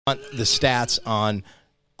want the stats on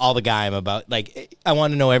all the guy I'm about. Like, I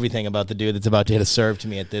want to know everything about the dude that's about to hit a serve to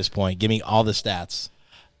me at this point. Give me all the stats.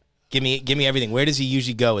 Give me everything. Where does he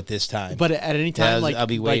usually go at this time? But at any time, I'll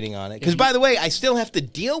be waiting on it. Because, by the way, I still have to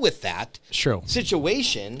deal with that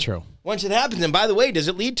situation. True. Once it happens. And by the way, does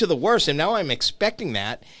it lead to the worst? And now I'm expecting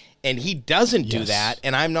that, and he doesn't do that,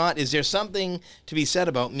 and I'm not. Is there something to be said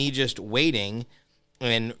about me just waiting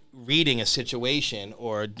and reading a situation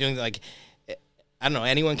or doing, like, I don't know,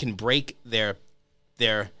 anyone can break their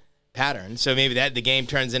pattern. So maybe that the game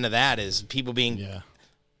turns into that, is people being,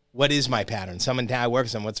 what is my pattern? I work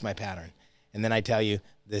with someone, what's my pattern? And then I tell you,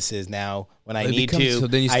 this is now when I need to. So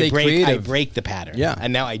then you stay creative. I break the pattern. Yeah.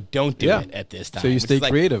 And now I don't do it at this time. So you stay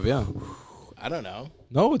creative, I don't know.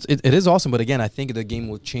 No, it is awesome. But again, I think the game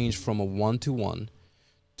will change from a 1-to-1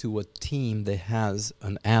 to a team that has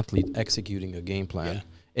an athlete executing a game plan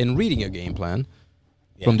and reading a game plan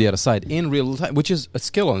from the other side in real time, which is a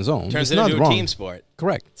skill on its own. Turns it into a team sport.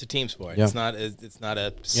 Correct. It's a team sport. Yeah. It's not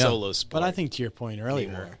a solo sport. But I think to your point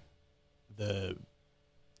earlier, the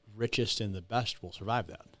richest and the best will survive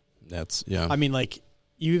that. That's I mean, like,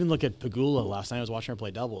 you even look at Pagula last night. I was watching her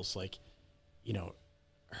play doubles. Like, you know,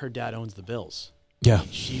 her dad owns the Bills. Yeah.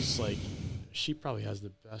 And she's like, she probably has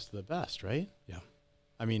the best of the best, right? Yeah.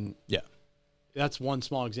 I mean, that's one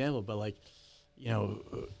small example, but, like, you know,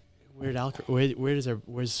 where's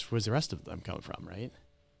the rest of them coming from, right?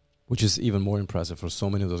 Which is even more impressive for so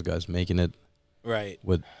many of those guys making it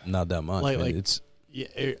with not that much.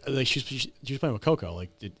 Like she's playing with Coco.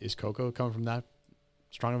 Like, is Coco coming from that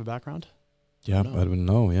strong of a background? Yeah, I don't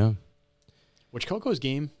know. Yeah. Which Coco's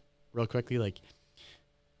game, real quickly, like,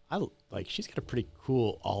 she's got a pretty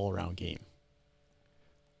cool all around game.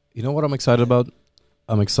 You know what I'm excited about?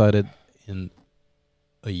 I'm excited in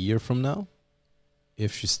a year from now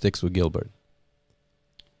if she sticks with Gilbert.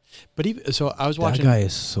 But even so, I was watching. That guy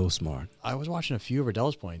is so smart. I was watching a few of her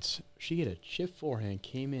Dallas points. She hit a chip forehand,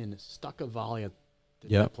 came in, stuck a volley at the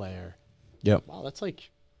net player. Yep. Wow, that's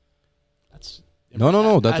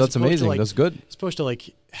no. That's amazing. Like, that's good. It's supposed to,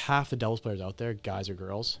 like, half the doubles players out there, guys or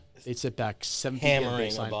girls, they sit back 7 feet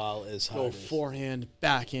hammering a ball is hard. Go forehand,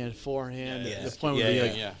 backhand, forehand. The point would be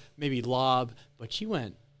like maybe lob, but she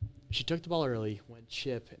took the ball early, went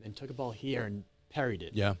chip, and then took a ball here and parried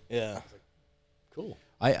it. Yeah. Yeah. Cool.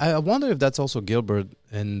 I wonder if that's also Gilbert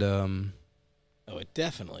and it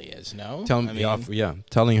definitely is. No,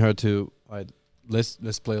 telling her to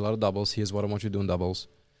let's play a lot of doubles. Here's what I want you to do in doubles.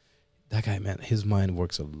 That guy, man, his mind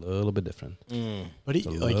works a little bit different. But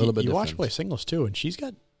you watch her play singles too, and she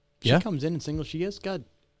comes in singles. She has got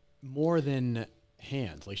more than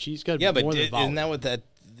hands. Like, she's got more than volley. Isn't that what that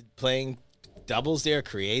playing doubles there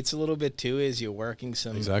creates a little bit too? Is you're working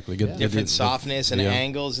some different softness and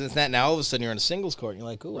angles and that. Now all of a sudden you're on a singles court and you're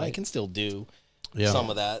like, I can still do some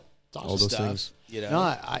of that. All those stuff, things. You know? No,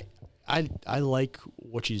 I like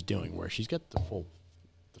what she's doing, where she's got the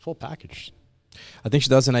full package. I think she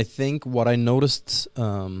does, and I think what I noticed,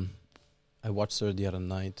 I watched her the other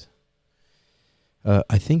night.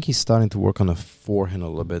 I think he's starting to work on a forehand a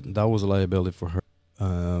little bit. That was a liability for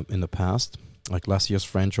her in the past. Like last year's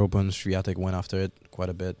French Open, Swiatek went after it quite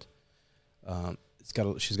a bit.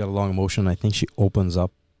 She's got a long motion. I think she opens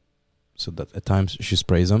up so that at times she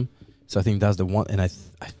sprays them. So I think that's the one. And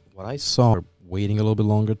what I saw her waiting a little bit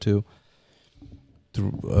longer to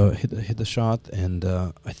hit the shot. And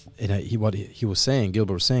what he was saying,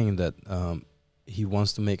 Gilbert was saying that he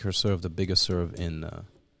wants to make her serve the biggest serve in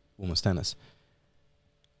women's tennis.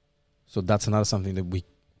 So that's another something that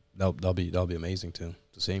that'll be amazing to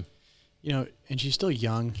see. You know, and she's still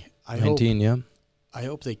young. 19, I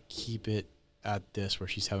hope they keep it at this where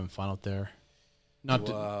she's having fun out there.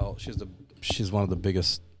 She's one of the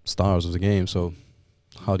biggest stars of the game. So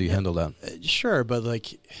how do you handle that? Sure, but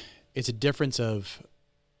like, it's a difference of.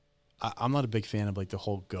 I'm not a big fan of like the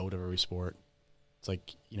whole goat of every sport. It's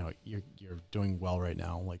like, you know, you're doing well right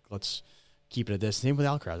now. Like, let's keep it at this. Same with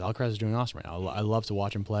Alcaraz. Alcaraz is doing awesome right now. I love to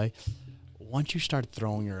watch him play. Once you start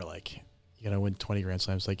throwing your, like, you gotta win 20 Grand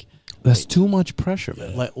Slams, like, that's too much pressure,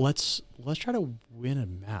 man. Let's try to win a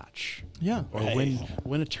match. Yeah. Or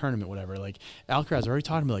win a tournament, whatever. Like, Alcaraz already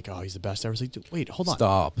talking about, like, oh, he's the best ever. It's like, wait, hold on.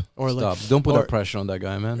 Stop. Like, don't put that pressure on that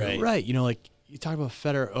guy, man. Right. You know, like, you talk about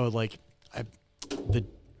Federer, or like the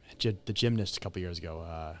gymnast a couple years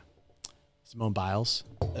ago, Simone Biles,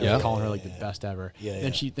 calling her like the best ever.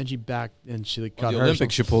 Then she backed and she like got the her.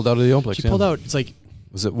 Olympics. She pulled out of the Olympics. She pulled out. It's like,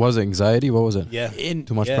 was it anxiety? What was it? Yeah,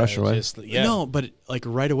 too much pressure, right? No, but like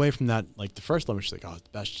right away from that, like the first Olympics, she's like, oh, it's the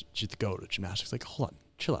best. She's the goat at gymnastics. Like, hold on,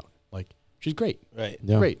 chill out. Like, she's great. Right.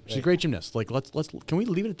 Yeah. Great. She's a great gymnast. Like, let's can we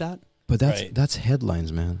leave it at that? But Right. that's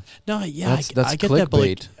headlines, man. No, yeah, That's I get that, but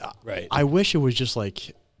like, Right. I wish it was just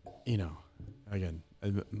like, again,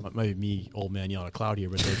 it might be me, old man yelling at a cloud here,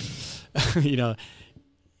 but like,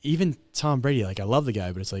 even Tom Brady, like I love the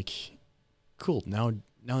guy, but it's like, cool. Now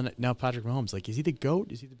Patrick Mahomes, like, is he the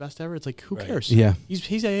GOAT? Is he the best ever? It's like, who cares? Yeah.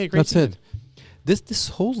 He's a great. That's season. it. This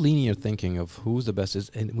whole linear thinking of who's the best is,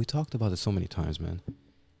 and we talked about it so many times, man.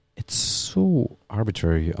 It's so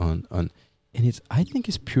arbitrary and I think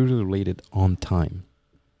it's purely related on time.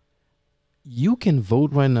 You can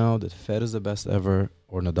vote right now that Fed is the best ever,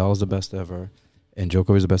 or Nadal is the best ever, and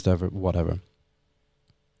Djokovic is the best ever, whatever.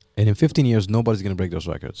 And in 15 years, nobody's going to break those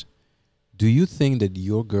records. Do you think that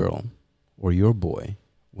your girl or your boy,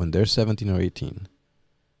 when they're 17 or 18,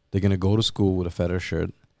 they're going to go to school with a Federer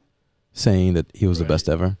shirt saying that he was the best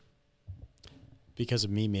ever? Because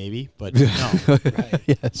of me, maybe, but no. Right.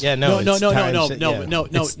 Yes. Yeah, no. No.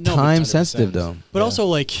 It's time sensitive, though. But also,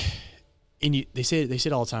 like, they say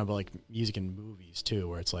it all the time about like music and movies too,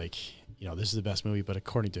 where it's like, this is the best movie, but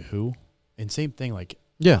according to who? And same thing, like,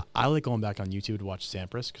 Yeah. I like going back on YouTube to watch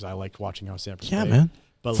Sampras because I liked watching how Sampras Yeah, played. man.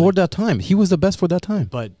 But For like, that time. He was the best for that time.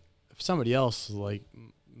 but if somebody else like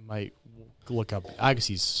might look up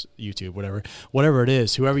Agassi's YouTube, whatever it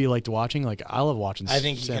is, whoever you liked watching, like I love watching. I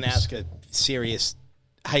think you can Sampras. ask a serious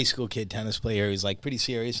high school kid tennis player who's like pretty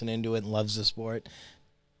serious and into it and loves the sport.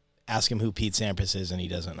 Ask him who Pete Sampras is, and he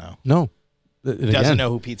doesn't know. No. Doesn't know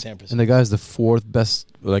who Pete Sampras is. And the guy's the fourth best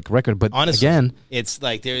record. But Honestly, again, it's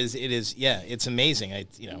like it's amazing.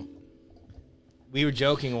 We were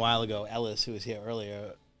joking a while ago. Ellis, who was here earlier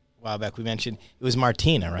a while back, we mentioned it was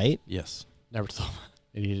Martina, right? yes. Never told.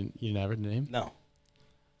 And you didn't have her name? No,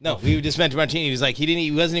 we just mentioned Martina. He was like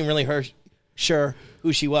he wasn't even really sure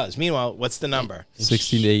who she was. Meanwhile, what's the number?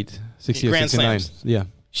 68, 60 or Grand 69. Slams. Yeah.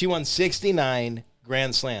 She won 69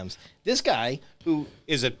 Grand Slams. This guy, who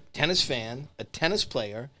is a tennis fan, a tennis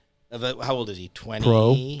player, how old is he?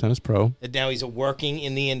 20? Tennis pro. And now he's working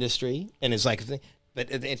in the industry, and it's like, but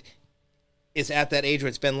it's at that age where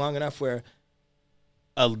it's been long enough where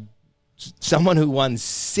someone who won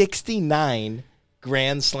 69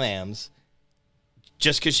 Grand Slams,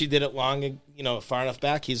 just because she did it far enough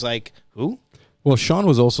back, he's like, who? Well, Sean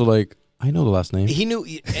was also like, I know the last name. He knew,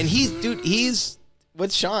 and he's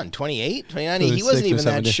what's Sean, 28, 29? He 26 wasn't or even that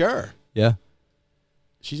 70. sure. Yeah.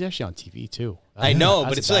 She's actually on TV too. I know, That's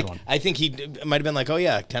but a it's bad like, one. I think he might have been like, oh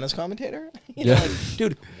yeah, tennis commentator? Yeah. Like,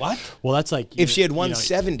 dude, what? Well, that's like If she had won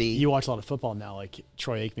 70. You watch a lot of football now. Like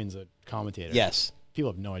Troy Aikman's a commentator. Yes.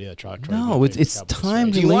 People have no idea that Troy. No, Aikman it's Cowboys, time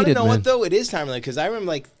right? Do you want to related, know man. what, though? It is time related, because I remember,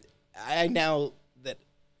 like, I now that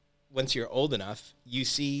once you're old enough, you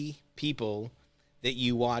see people that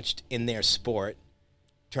you watched in their sport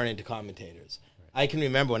turn into commentators. Right. I can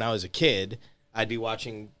remember when I was a kid, I'd be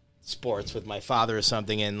watching sports with my father or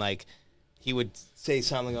something, and, like, he would say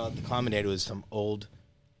something about the commentator was some old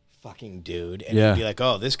fucking dude, and he'd be like,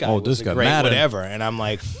 oh, this guy was this a guy great mattered. whatever, and I'm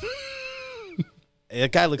like,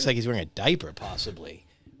 that guy looks like he's wearing a diaper, possibly.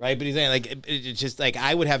 Right, but he's saying, like, it's just like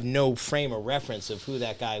I would have no frame of reference of who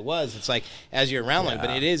that guy was. It's like as you're around, but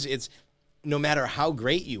it's no matter how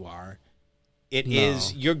great you are,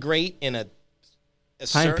 you're great in a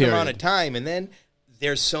certain period. amount of time, and then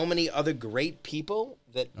there's so many other great people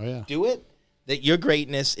that do it that your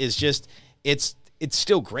greatness is just it's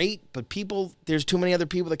still great, but there's too many other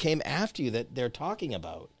people that came after you that they're talking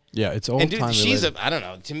about. Yeah, it's all And dude, time she's related. I don't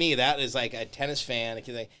know. To me, that is like a tennis fan. It's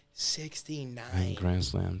like 69 Grand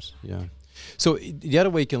Slams, yeah. So the other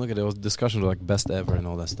way you can look at it was discussion of like best ever and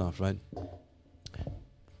all that stuff, right?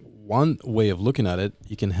 One way of looking at it,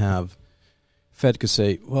 you can have Fed could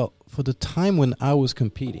say, well, for the time when I was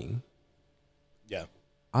competing,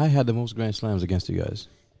 I had the most Grand Slams against you guys.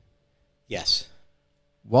 Yes.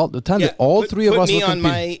 Well, the time that all three of us put me were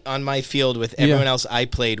competing, on my field with everyone else I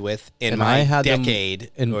played with in And my I had them decade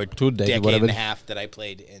in or 2 days, decade whatever. and a half that I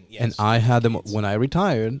played in. Yes. and I had them decades. when I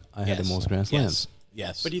retired. I had the Yes. most Grand Slams.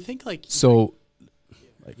 Yes. But do you think like So,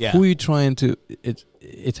 Yeah. who are you trying to?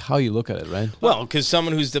 It's how you look at it, right? Well, because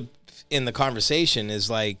someone who's in the conversation is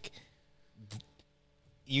like,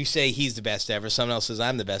 you say he's the best ever. Someone else says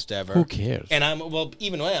I'm the best ever. Who cares? And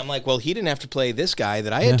even when I'm like, well, he didn't have to play this guy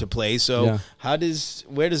that I had to play. So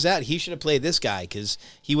where does that? He should have played this guy because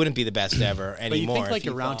he wouldn't be the best ever anymore. But you think like if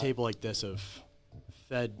a he round thought- table like this of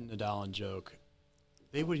Fed, Nadal, and Joke,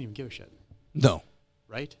 they wouldn't even give a shit, No,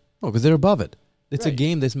 right? because they're above it. It's a Right.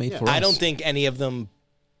 game that's made for us. I don't think any of them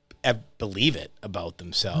believe it about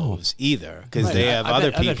themselves either because Right. they have I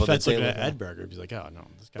other bet people that Fed's say, looking at like, Edberger, he's like, oh no,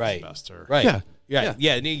 this guy's Right. the best. Or right, Yeah.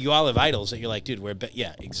 yeah. You all have idols that you're like, dude,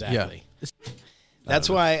 exactly. That's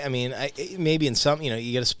why, I mean, maybe in some,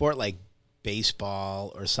 you get a sport like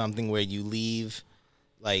baseball or something where you leave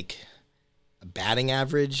like a batting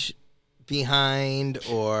average behind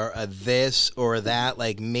or a this or that,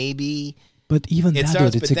 like maybe But even it that,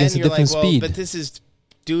 starts, dude, it's but then against a you're different like, well, speed. but this is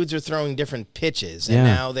dudes are throwing different pitches and Yeah.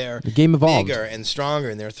 now they're The game evolved. bigger and stronger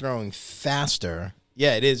and they're throwing faster.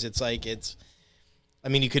 Yeah, it is. It's like I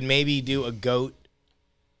mean, you could maybe do a GOAT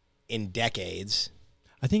in decades.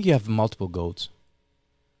 I think you have multiple goats.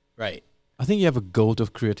 Right. I think you have a goat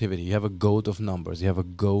of creativity. You have a goat of numbers. You have a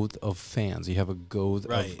goat of fans. You have a goat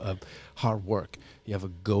Right. of hard work. You have a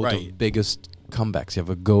goat Right. of biggest comebacks. You have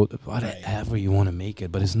a goat of whatever you want to make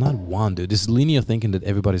it. But it's not one, dude. This linear thinking that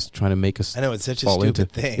everybody's trying to make us I know, it's such a fall stupid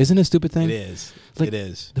into. thing. Isn't it a stupid thing? It is. Like, it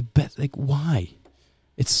is. The best, like, why?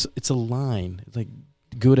 It's a line. It's like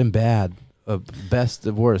good and bad, best,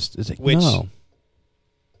 the worst. It's like, Which- no.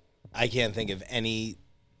 I can't think of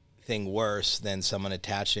anything worse than someone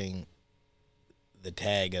attaching the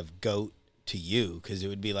tag of GOAT to you, because it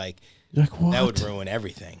would be like, You're like, what? that would ruin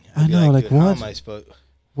everything. I I'd be know, like, dude, How what? am I supposed?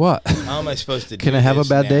 What? How am I supposed to? Can do I have a this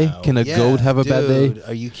bad day? now? Can a goat have a bad day? Dude,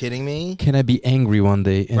 are you kidding me? Can I be angry one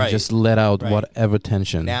day and Right. just let out Right. whatever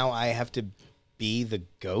tension? Now I have to be the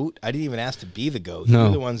GOAT. I didn't even ask to be the GOAT. No.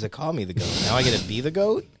 You're the ones that call me the GOAT. Now I got to be the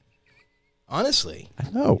GOAT. Honestly, I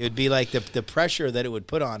know. it would be like the pressure that it would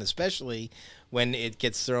put on, especially when it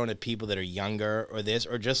gets thrown at people that are younger or this,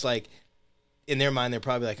 or just like in their mind, they're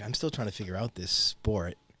probably like, I'm still trying to figure out this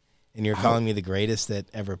sport, and you're calling me the greatest that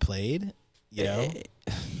ever played. You know?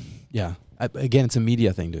 Yeah. Again, it's a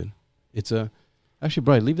media thing, dude. It's a... Actually,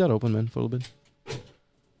 Brian, leave that open, man, for a little bit.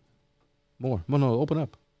 More. No, open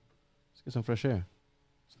up. Let's get some fresh air.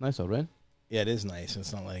 It's nice out, right? Yeah, it is nice.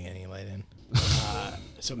 It's not letting any light in.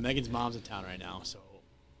 So Megan's mom's in town right now, so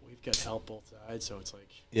we've got help both sides. So it's like,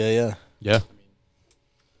 Yeah. Yeah. I mean,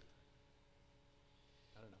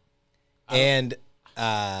 I don't know. And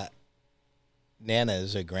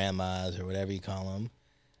nanas or grandmas or whatever you call them,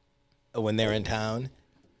 when they're in town,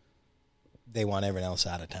 they want everyone else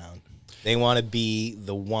out of town. They want to be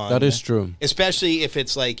the one. That is true. Especially if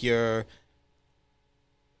it's like I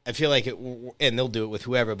feel like it, and they'll do it with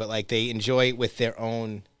whoever, but like they enjoy it with their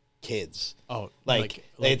own kids. Oh, Like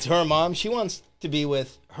it's her mom. She wants to be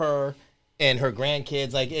with her and her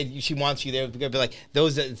grandkids. Like she wants you there. But like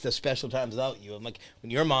those are the special times without you. I'm like,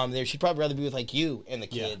 when your mom there, she'd probably rather be with like you and the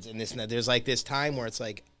kids and this and that. There's like this time where it's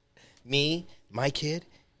like me, my kid,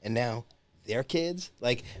 and now their kids.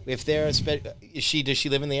 Like if they're does she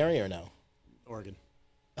live in the area or no? Oregon.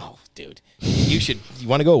 Oh, dude, you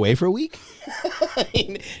want to go away for a week? I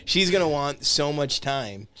mean, she's gonna want so much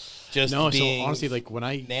time. Just No, so being honestly, like when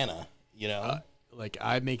I Nana, you know. like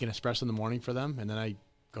I make an espresso in the morning for them, and then I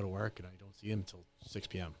go to work and I don't see them until 6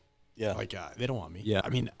 p.m. Yeah. Like they don't want me. Yeah. I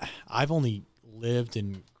mean, I've only lived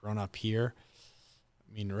and grown up here.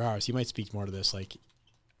 I mean, Raris, you might speak more to this. Like,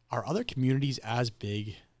 are other communities as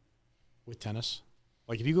big with tennis?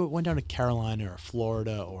 Like, if you went down to Carolina or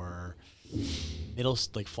Florida or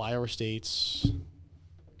like flyover states,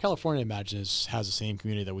 California, I imagine, has the same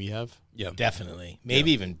community that we have. Yeah. Definitely.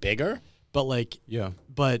 Maybe even bigger. But like, Yeah.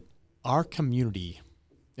 but our community,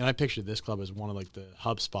 and I picture this club as one of like the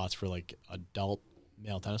hub spots for like adult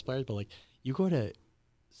male tennis players. But like, you go to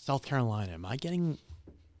South Carolina, am I getting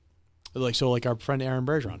like, so like our friend Aaron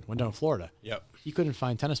Bergeron went down to Florida. Yep. He couldn't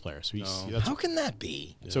find tennis players. So that's, How can that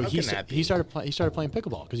be? so How he can that be? he started playing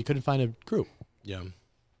pickleball because he couldn't find a group. Yeah.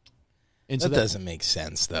 And That so doesn't make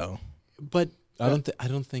sense, though. But I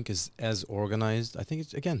don't think it's as organized. I think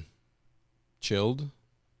it's, again, chilled, a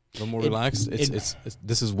little more relaxed. It's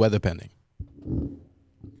this is weather pending.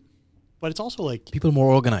 it's also like, People are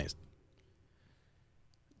more organized.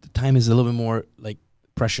 The time is a little bit more like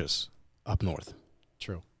precious up north.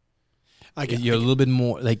 true. You're a little bit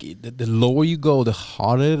more like the lower you go, the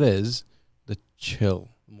harder it is. The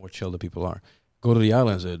more chill the people are. Go to the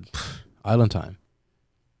islands, island time.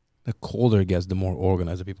 The colder it gets, the more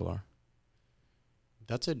organized the people are.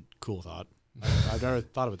 That's a cool thought. I've never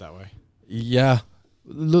thought of it that way. Yeah,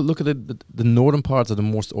 look at the northern parts are the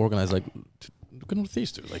most organized. Like look at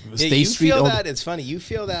Northeast, dude. Like Yeah, State you Street. feel that? It's funny. You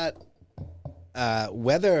feel that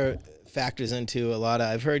weather factors into a lot of.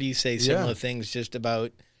 I've heard you say similar things just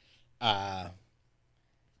about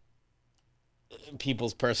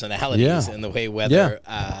people's personalities and the way weather.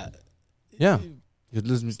 Yeah.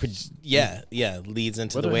 Leads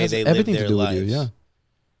into Weather the way has they live everything their to do lives. with you. Yeah.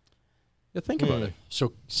 Yeah. Think about it.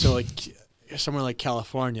 So like somewhere like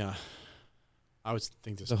California, I would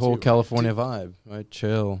think this The whole too. California vibe, right?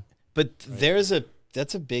 Chill. But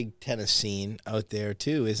that's a big tennis scene out there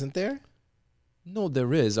too, isn't there? No,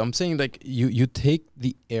 there is. I'm saying like you take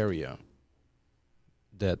the area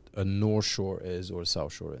that a North Shore is or a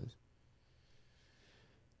South Shore is,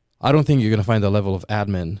 I don't think you're going to find that level of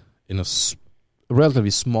admin in a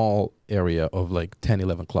relatively small area of like 10,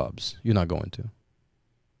 11 clubs. You're not going to.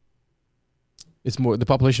 It's more, the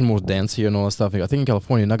population more dense here and all that stuff. I think in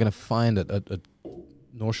California, you're not going to find a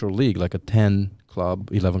North Shore league, like a 10 club,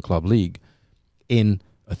 11 club league in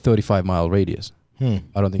a 35-mile radius. I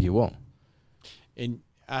don't think you will. And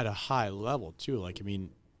at a high level too. Like, I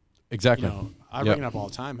mean, exactly. You know, I bring it up all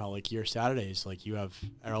the time how like your Saturdays, like you have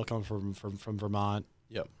Errol coming from Vermont.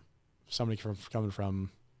 Yep. Somebody coming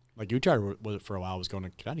from like Utah was for a while was going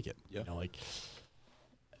to Connecticut. Yeah. You know, like.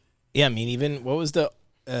 Yeah, I mean, even what was the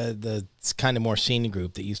kind of more senior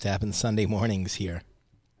group that used to happen Sunday mornings here?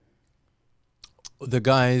 The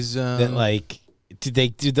guys That like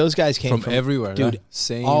did those guys came from everywhere, dude,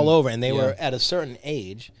 same, all over, and they were at a certain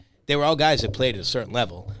age. They were all guys that played at a certain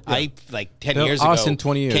level. Yeah. I like 10 years ago. Us in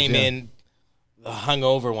 20 years came in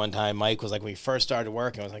hungover one time. Mike was like, when we first started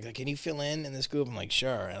working, I was like, "Can you fill in this group?" I'm like,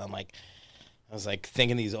 "Sure." And I was like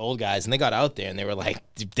thinking these old guys, and they got out there, and they were like,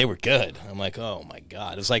 they were good. I'm like, oh my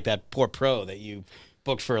god, it's like that poor pro that you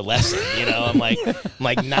booked for a lesson. You know, I'm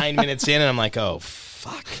like 9 minutes in, and I'm like, oh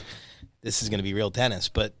fuck, this is gonna be real tennis.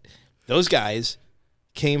 But those guys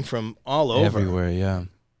came from all over, everywhere.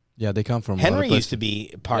 Yeah, they come from. Henry used to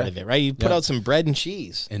be part of it, right? You put out some bread and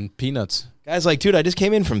cheese and peanuts. Guys like, dude, I just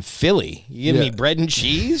came in from Philly. You give me bread and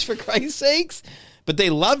cheese for Christ's sakes? But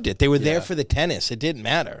they loved it. They were there for the tennis. It didn't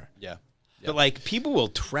matter. Yeah. But like people will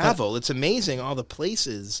travel. It's amazing all the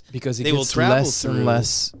places because it they gets will travel less through. and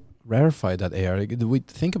less rarefied that area. We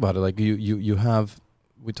think about it like you have.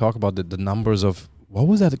 We talk about the numbers of what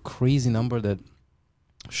was that crazy number that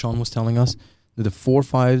Sean was telling us that the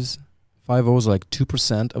 4.5s, 5.0s like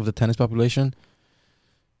 2% of the tennis population.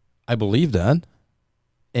 I believe that,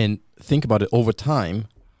 and think about it over time,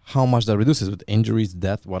 how much that reduces with injuries,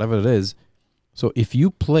 death, whatever it is. So if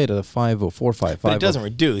you played at a 5.0, 4.5, but it doesn't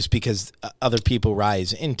reduce because other people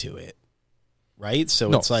rise into it, right? So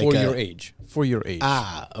no, it's like for your age. For your age.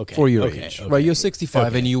 Okay. For your age. Okay. Right, you're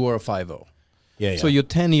 65 and you were a 5.0. Yeah. So your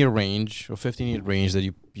 10-year range or 15-year range that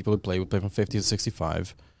people would play from 50 to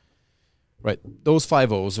 65. Right, those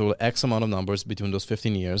 5.0s or X amount of numbers between those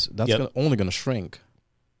 15 years, that's only going to shrink.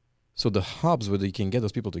 So the hubs where you can get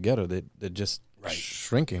those people together, they're just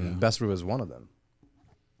shrinking. Yeah. Best River is one of them.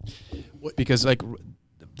 Because like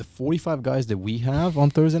the 45 guys that we have on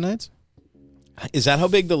Thursday nights, is that how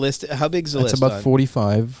big the list? How big is the list? It's about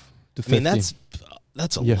 45 to 50. I mean,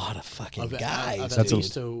 that's a lot of fucking guys. That's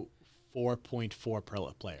so 4.4 per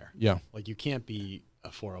player. Yeah, like you can't be a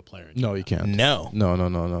 4.0 player. No, you can't. No.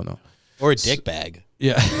 Or a dick bag.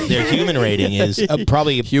 Yeah. Their human rating is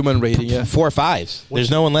probably human rating, 4 or 5s.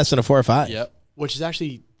 There's no one less than a 4 or 5. Yep. Which is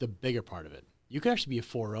actually the bigger part of it. You could actually be a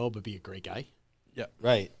 4.0 but be a great guy. Yeah.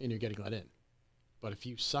 Right. And you're getting let in. But if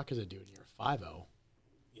you suck as a dude and you're a 5.0,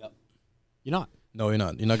 you're not. No, you're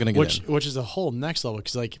not. You're not going to get in. Which is a whole next level.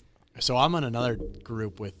 Because, like, so I'm on another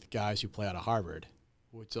group with guys who play out of Harvard,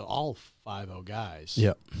 which are all 5.0 guys.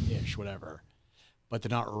 Yeah. Ish, whatever. But they're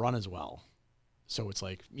not run as well. So it's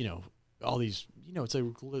like, you know, all these, you know, it's a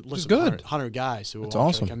list of 100 guys who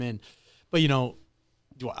will come in. But, you know,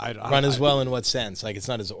 run as well in what sense? Like it's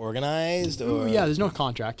not as organized? Or? Yeah, there's no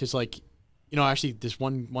contract. It's like, you know, actually this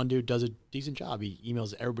one dude does a decent job. He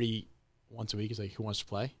emails everybody once a week. He's like, who wants to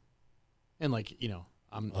play? And like, you know,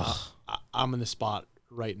 I'm in the spot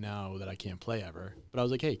right now that I can't play ever. But I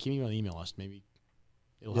was like, hey, keep me on the email list. Maybe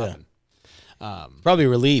it'll happen. Probably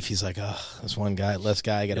relief. He's like, oh, this one guy, less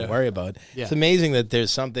guy I got to worry about. Yeah. It's amazing that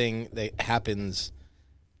there's something that happens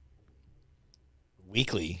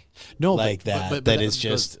weekly, that is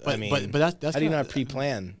just. I mean, but that's how do you not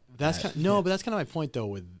pre-plan? But that's kind of my point though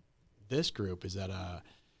with this group is that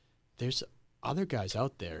there's other guys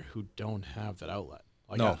out there who don't have that outlet.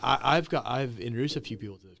 Like no. I've introduced a few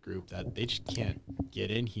people to this group that they just can't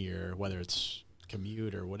get in here, whether it's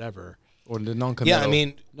commute or whatever. Or the non-committal. Yeah, I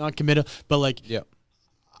mean, non-committal, but like,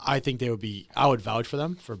 I think they would be. I would vouch for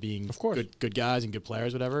them for being, of course, good guys and good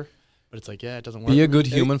players, whatever. But it's like, it doesn't work. Be a good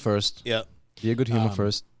human first. Yeah, be a good human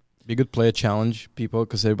first. Be a good player. Challenge people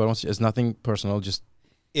because everybody wants. It's nothing personal. Just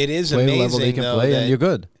it is play amazing the level they can play, and you're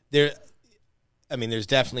good. There's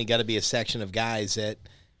definitely got to be a section of guys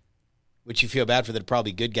which you feel bad for, that are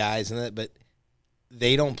probably good guys, but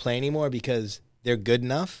they don't play anymore because they're good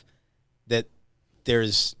enough that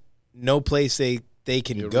there's no place they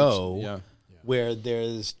can go where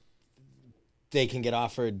they can get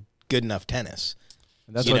offered good enough tennis.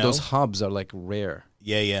 And that's why those hubs are like rare.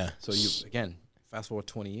 Yeah. So you again fast forward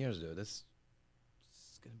 20 years, dude. It's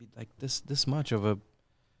gonna be like this much of a.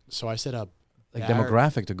 So I set up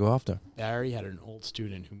demographic to go after. Barry had an old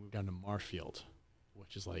student who moved down to Marshfield,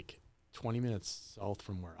 which is like 20 minutes south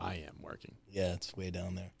from where I am working. Yeah, it's way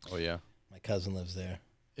down there. Oh yeah. My cousin lives there.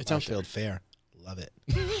 It's out there. Marshfield Fair. Love it.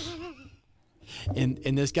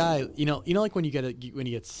 And this guy, like when you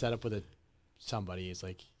get set up with somebody, it's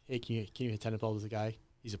like, hey, can you hit tennis balls with a guy?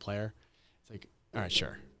 He's a player. It's like, all right,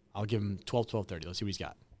 sure. I'll give him 12-30. Let's see what he's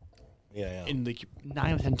got. Yeah. And like 9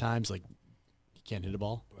 out of 10 times, like he can't hit a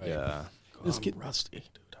ball. Right. Yeah. This kid rusty,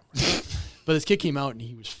 dude. I'm rusty. But this kid came out and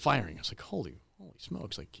he was firing. I was like, holy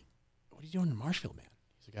smokes! Like, what are you doing in Marshfield, man?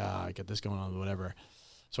 He's like, I got this going on, whatever.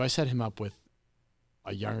 So I set him up with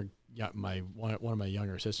a younger, one of my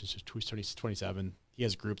younger assistants, who's 27. He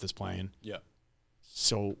has a group that's playing. Yeah.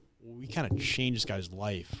 So we kind of changed this guy's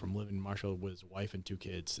life from living in Marshfield with his wife and 2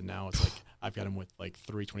 kids, and now it's like I've got him with like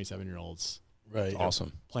 3 27-year-olds. Right.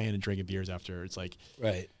 Awesome. Playing and drinking beers after. It's like,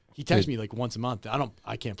 right. He texts me like once a month.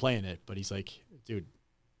 I can't play in it, but he's like, dude,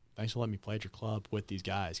 thanks for letting me play at your club with these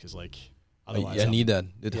guys, because like otherwise I need that.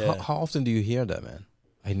 Yeah. How often do you hear that, man?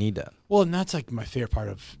 I need that. Well, and that's like my favorite part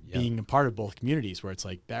of being a part of both communities, where it's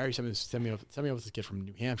like Barry sent me up with this kid from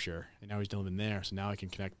New Hampshire, and now he's living there. So now I can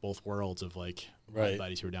connect both worlds of like my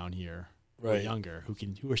buddies who are down here, who are younger,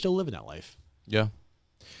 who are still living that life. Yeah.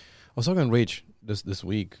 I was talking to Rach this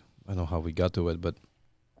week. I don't know how we got to it, but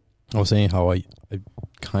I was saying how I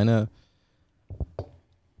kind of,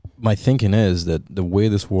 my thinking is that the way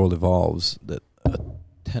this world evolves, that a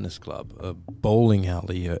tennis club, a bowling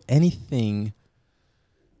alley, anything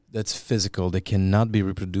that's physical that cannot be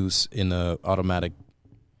reproduced in a automatic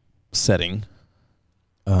setting,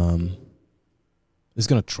 is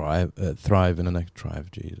going to thrive in the next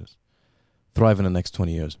thrive in the next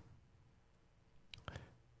 20 years.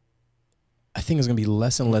 I think there's going to be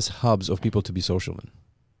less and less hubs of people to be social in.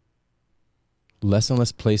 Less and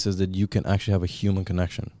less places that you can actually have a human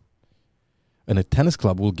connection. And a tennis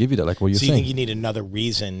club will give you that, like what you're saying. So you think you need another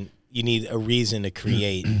reason? You need a reason to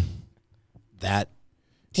create that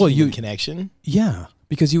human connection? Yeah.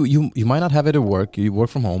 Because you might not have it at work. You work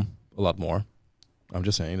from home a lot more. I'm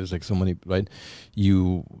just saying, there's like so many, right?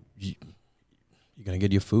 You're going to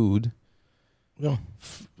get your food. Yeah.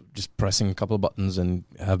 Just pressing a couple of buttons and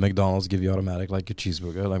have McDonald's give you automatic like a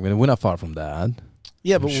cheeseburger. Like, we're not far from that.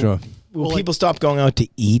 Yeah, but sure. Will people stop going out to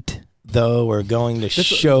eat, though, or going to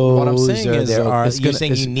shows? What I'm saying is, you're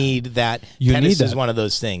saying you need that. Tennis is one of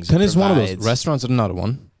those things. Tennis is one of those. Restaurants are another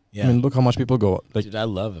one. Yeah. I mean, look how much people go. Like, dude, I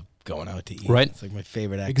love going out to eat. Right? It's like my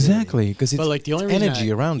favorite activity. Exactly, because it's like the only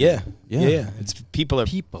energy around it. Yeah. It's people.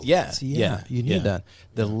 Yeah. You need that.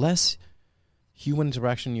 The less human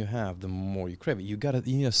interaction you have, the more you crave it. You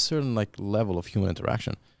need a certain like level of human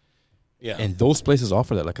interaction. Yeah. And those places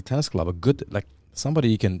offer that, like a tennis club, a good, like somebody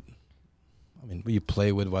you can, I mean, you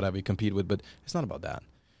play with, whatever, you compete with, but it's not about that.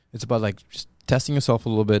 It's about like just testing yourself a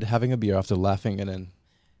little bit, having a beer after, laughing, and then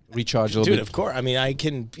recharge a little bit. Dude, of course. I mean, I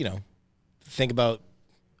can, think about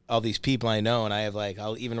all these people I know, and I have like,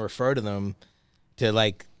 I'll even refer to them to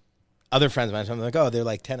like other friends of mine. So I'm like, oh, they're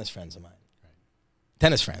like tennis friends of mine.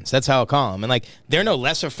 Tennis friends. That's how I'll call them. And like, they're no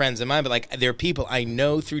lesser friends than mine, but like, they're people I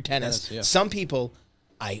know through tennis. Yeah. Some people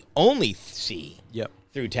I only see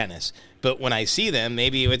through tennis. But when I see them,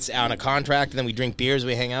 maybe it's on a contract and then we drink beers,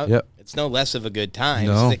 we hang out. Yep. It's no less of a good time.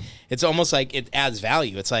 No. It's almost like it adds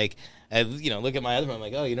value. It's like, look at my other friend.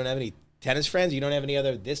 I'm like, oh, you don't have any tennis friends? You don't have any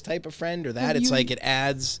other this type of friend or that? It's like it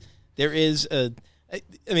adds, there is I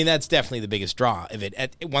mean, that's definitely the biggest draw of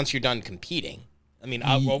it once you're done competing. I mean,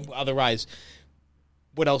 otherwise,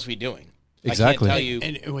 what else are we doing? Exactly. I can't tell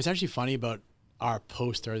you. And what's actually funny about our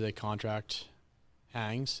post-Thursday contract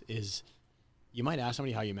hangs is you might ask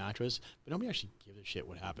somebody how your match was, but nobody actually gives a shit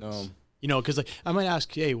what happens. Because like I might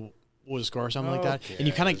ask, hey, what was the score or something like that? And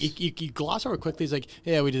you kind of you gloss over quickly. It's like,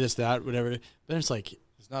 yeah, we did this, that, whatever. But it's like,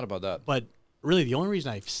 it's not about that. But really, the only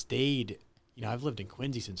reason I've stayed, I've lived in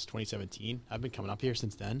Quincy since 2017. I've been coming up here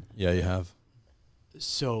since then. Yeah, you have.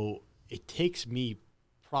 So it takes me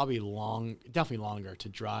probably definitely longer to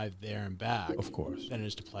drive there and back, of course, than it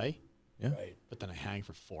is to play. Yeah. Right. But then I hang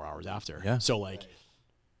for 4 hours after. Yeah. So like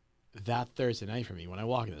that Thursday night for me, when I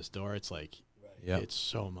walk in this door, it's like, it's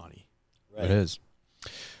so money. Right. It is.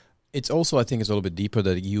 It's also, I think, it's a little bit deeper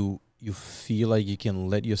that you feel like you can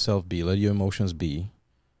let yourself be, let your emotions be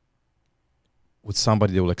with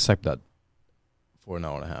somebody that will accept that for an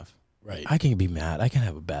hour and a half. Right. I can be mad. I can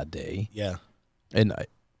have a bad day. Yeah. And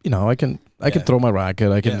I can throw my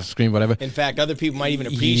racket. I can scream, whatever. In fact, other people might even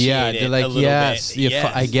appreciate it. They're like, a little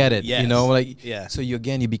bit. I get it. Yes. So you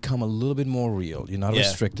become a little bit more real. You're not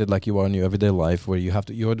restricted like you are in your everyday life, where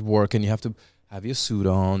you're at work and you have to have your suit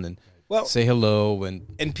on and say hello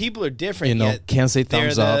and people are different. Can't say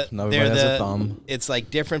thumbs up. Not everybody has a thumb. It's like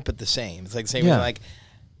different but the same. It's like the same. Like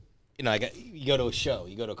like you go to a show,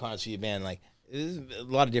 you go to a concert, you band, like there's a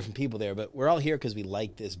lot of different people there, but we're all here because we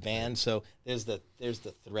like this band. So there's the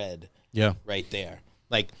thread, right there.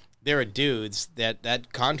 Like there are dudes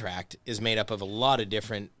that contract is made up of a lot of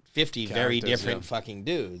different 50 very different fucking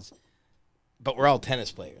dudes, but we're all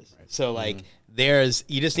tennis players. Right. So like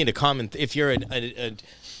you just need a common. If you're an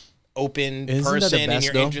open person and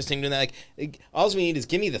you're interested in that, like all we need is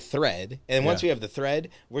give me the thread, and once we have the thread,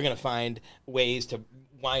 we're gonna find ways to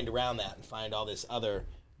wind around that and find all this other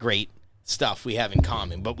great stuff we have in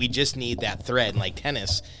common. But we just need that thread, and like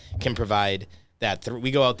tennis can provide that.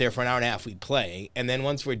 We go out there for an hour and a half, we play, and then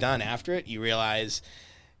once we're done after it, you realize,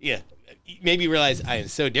 maybe you realize I am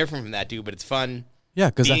so different from that dude, but it's fun. Yeah,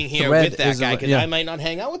 because being here with that guy, because I might not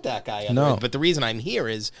hang out with that guy. No. But the reason I'm here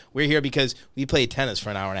is we're here because we played tennis for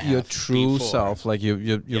an hour and a half. Your true self, like your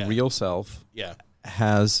real self,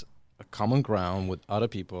 has a common ground with other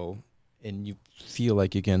people, and you feel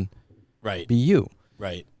like you can be you.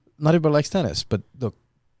 Right. Not everybody likes tennis, but look,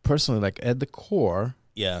 personally, like at the core,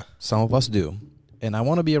 some of us do. And I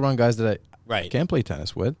want to be around guys that I can play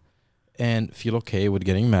tennis with and feel okay with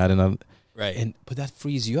getting mad. But that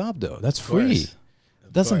frees you up, though. That's free.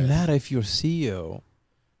 Doesn't matter if you're a CEO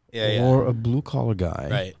or a blue-collar guy.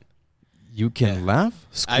 Right. You can laugh,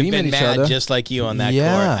 scream at each other. I've been mad just like you on that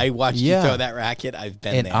court. I watched you throw that racket. I've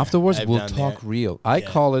been there. And afterwards, we'll talk real. I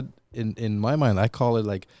call it, in my mind, I call it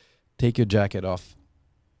like, take your jacket off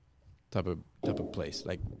type of place.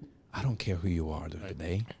 Like, I don't care who you are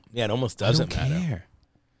today. Yeah, it almost doesn't matter. Care.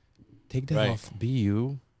 Take that off. Be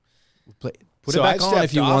you. Put it back on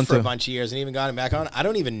if you want to. For a bunch of years and even got it back on. I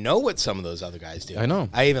don't even know what some of those other guys do. I know.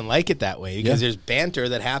 I even like it that way because there's banter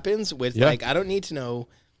that happens with like I don't need to know.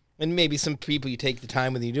 And maybe some people you take the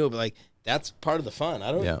time when you do it, but like that's part of the fun.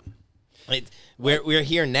 I don't. Yeah. Like, we're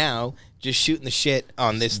here now, just shooting the shit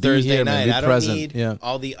on this Thursday night. I don't need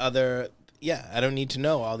all the other. Yeah, I don't need to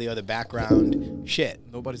know all the other background shit.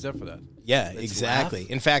 Nobody's there for that. Yeah, exactly.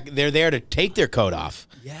 In fact, they're there to take their coat off.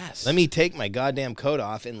 Yes. Let me take my goddamn coat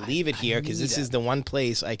off and leave it here because this is the one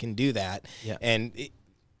place I can do that. Yeah. And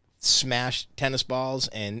smash tennis balls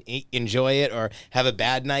and enjoy it, or have a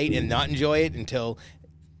bad night and not enjoy it until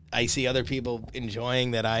I see other people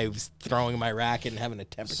enjoying that I was throwing my racket and having a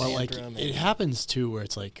temper tantrum. It happens too where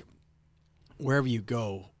it's like wherever you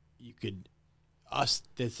go, you could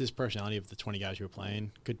this personality of the 20 guys you were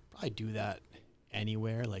playing could probably do that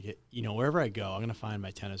anywhere. Like wherever I go, I'm gonna find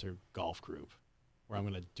my tennis or golf group where I'm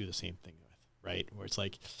gonna do the same thing with, right? Where it's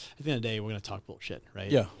like at the end of the day, we're gonna talk bullshit,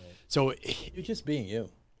 right? Yeah. So you're just being you,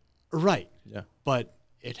 right? Yeah. But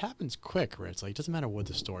it happens quick where it's like, it doesn't matter what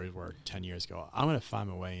the stories were 10 years ago. I'm going to find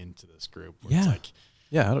my way into this group. Where it's like,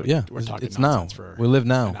 we're talking it's now. For we live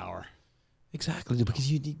now. An hour. Exactly.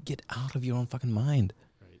 Because you need to get out of your own fucking mind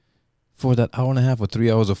for that hour and a half or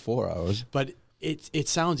 3 hours or 4 hours. But it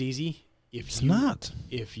sounds easy. If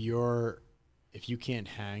you can't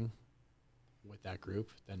hang with that group,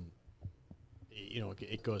 then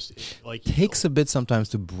it goes like takes a bit sometimes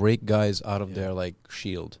to break guys out of their like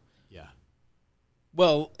shield. Yeah.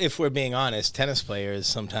 Well, if we're being honest, tennis players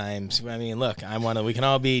sometimes. I mean, look, we can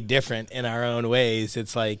all be different in our own ways.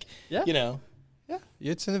 It's like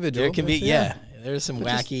it's individual. There can be there's some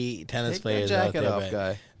wacky tennis players out there. Off,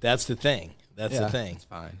 guy. That's the thing. That's the thing. It's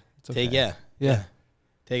fine. It's okay.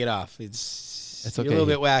 Take it off. It's okay. A little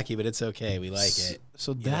bit wacky, but it's okay. We like it.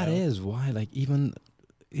 So that is why, like, even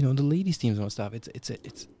the ladies teams and stuff.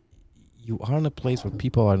 It's you are in a place where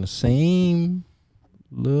people are in the same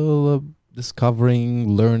little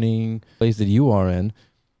discovering, learning place that you are in,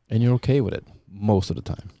 and you're okay with it most of the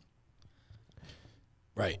time.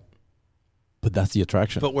 Right. But that's the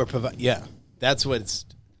attraction. But that's what's,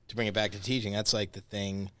 to bring it back to teaching, that's like the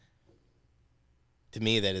thing to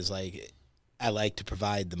me that is like, I like to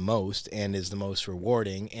provide the most and is the most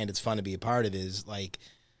rewarding and it's fun to be a part of is like,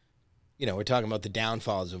 we're talking about the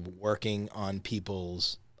downfalls of working on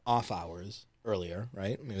people's off hours earlier,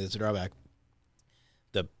 right? Maybe that's a drawback.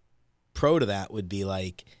 The pro to that would be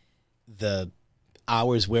like the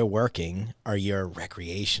hours we're working are your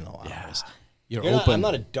recreational hours. You're open.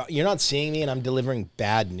 You're not seeing me and I'm delivering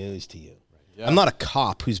bad news to you. Yeah. I'm not a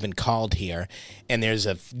cop who's been called here and there's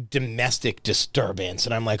a domestic disturbance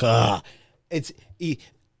and I'm like,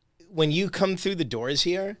 when you come through the doors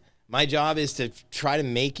here, my job is to try to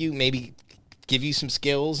make you, maybe give you some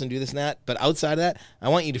skills and do this and that. But outside of that, I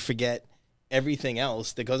want you to forget everything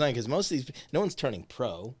else that goes on because most of these, no one's turning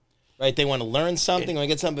pro, right? They want to learn something, they want to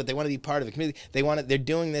get something, but they want to be part of a community. They're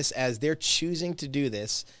doing this as they're choosing to do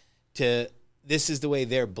this this is the way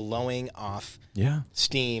they're blowing off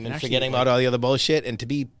steam and forgetting about all the other bullshit. And to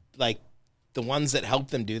be like the ones that help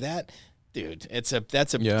them do that, dude, that's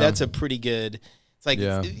a pretty good. It's like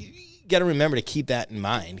you got to remember to keep that in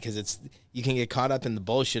mind because you can get caught up in the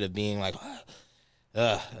bullshit of being like,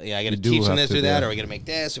 I got to teach them this or that, or I got to make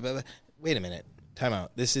this. Or blah, blah. Wait a minute, time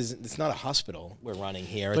out. It's not a hospital we're running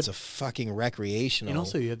here. It's a fucking recreational and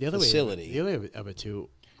also the other facility. The other way of it too,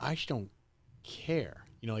 I actually don't care.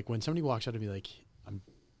 Like when somebody walks up to me like,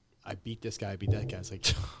 I beat this guy, I beat that guy. It's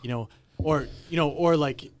like, or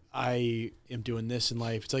like I am doing this in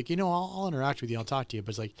life. It's like, I'll interact with you, I'll talk to you, but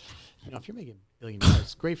it's like, if you're making $1 billion,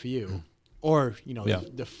 it's great for you. Or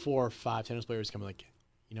the 4 or 5 tennis players come like,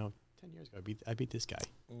 10 years ago I beat this guy.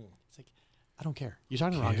 It's like, I don't care. You're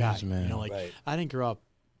talking to the wrong guy. Man. I didn't grow up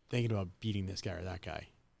thinking about beating this guy or that guy.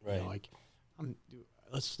 Right.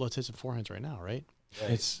 Let's hit some forehands right now, right?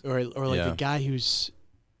 It's or like the guy who's.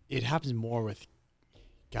 It happens more with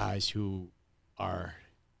guys who are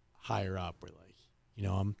higher up. We're like,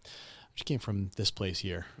 I just came from this place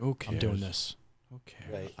here. I'm doing this. Okay.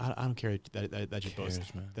 Right. I don't care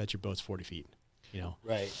that your boat's 40 feet.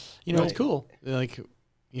 Right. It's cool. Like,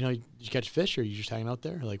 you catch fish or you just hanging out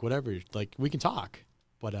there, like whatever. Like we can talk,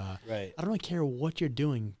 but I don't really care what you're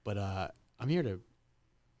doing. But I'm here to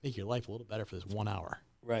make your life a little better for this 1 hour.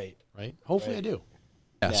 Right. Right. Hopefully I do.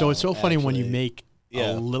 Yeah. So it's so funny when you make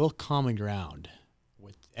a little common ground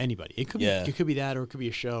with anybody. It could be that, or it could be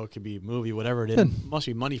a show, it could be a movie, whatever it is. It must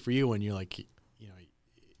be money for you when you're like,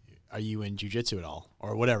 are you in jiu-jitsu at all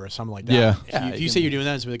or whatever, something like that. Yeah. If you say you're doing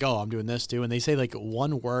that, it's like, oh, I'm doing this too. And they say like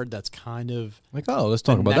one word that's kind of like, oh, let's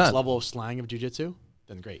talk about that. Next level of slang of jiu-jitsu,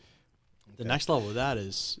 then great. The next level of that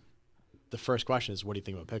is the first question is, what do you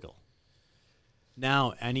think about pickle?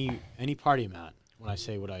 Now, any party I'm at, when I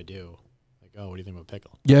say what I do, like, oh, what do you think about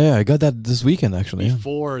pickle? Yeah, I got that this weekend actually.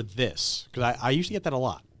 Before this, because I used to get that a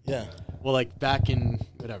lot. Yeah. Well, like back 10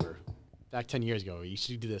 years ago, I used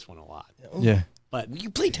to do this one a lot. Yeah. But you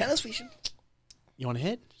play tennis, we should. You want to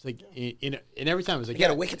hit? It's like in every time it's like you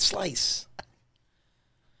got a wicked slice.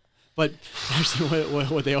 But actually,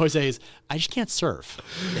 what they always say is, I just can't serve.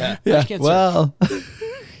 Yeah. I just can't serve.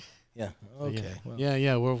 Yeah. Okay.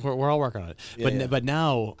 Yeah. We're all working on it. But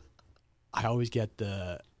now, I always get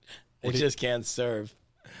the. I just can't serve.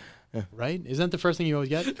 Right? Isn't that the first thing you always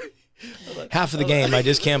get? Half of the game I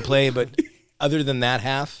just can't play, but other than that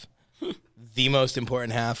half, the most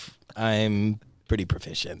important half, I'm pretty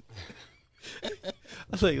proficient.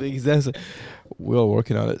 That's like exactly. We're all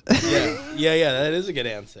working on it. Yeah. That is a good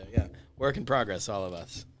answer. Yeah, work in progress, all of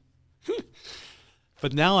us.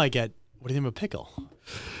 But now I get, what do you think of a pickle?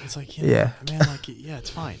 It's like, man, like, it's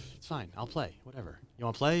fine. It's fine. I'll play. Whatever. You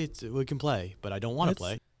want to play? We can play. But I don't want to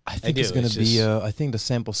play. I think it's going to be. I think the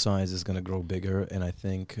sample size is going to grow bigger, and I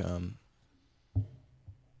think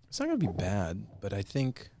it's not going to be bad. But I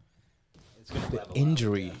think the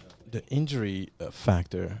injury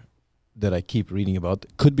factor that I keep reading about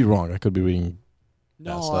could be wrong. I could be reading.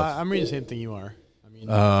 No, I'm reading the same thing you are. I mean,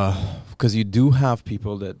 because you do have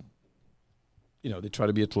people that, they try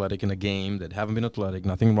to be athletic in a game that haven't been athletic.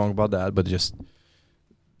 Nothing wrong about that, but just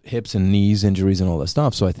hips and knees injuries and all that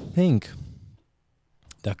stuff. So I think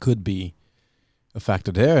that could be a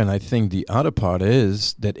factor there. And I think the other part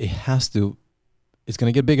is that it's going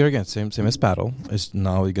to get bigger again. Same as paddle. It's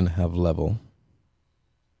now you're going to have level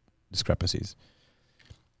discrepancies.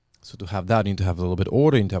 So to have that, you need to have a little bit of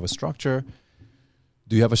order. You need to have a structure.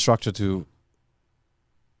 Do you have a structure to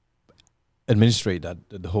administrate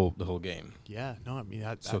the whole game? Yeah, no, I mean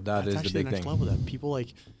that is the big next thing. Level that people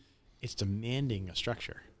it's demanding a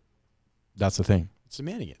structure. That's the thing. It's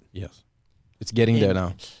demanding it. Yes, it's getting there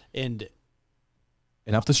now. And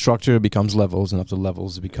after structure becomes levels, and after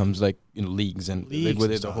levels it becomes like leagues and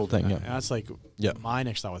with it the whole thing. Yeah, and that's like my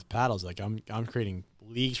next thought with paddles. Like I'm creating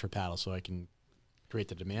leagues for paddles so I can create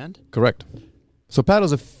the demand. Correct. So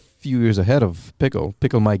paddle's a few years ahead of pickle.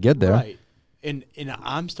 Pickle might get there. Right. And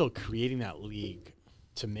I'm still creating that league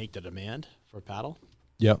to make the demand for paddle.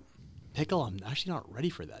 Yep. Pickle, I'm actually not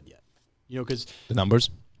ready for that yet. Because the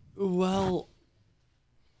numbers. Well,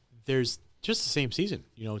 there's just the same season.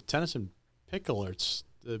 Tennis and pickle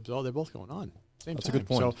they're both going on same That's time. A good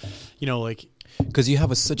point. So, because you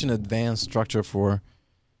have such an advanced structure for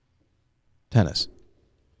tennis.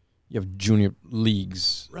 You have junior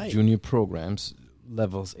leagues, junior programs,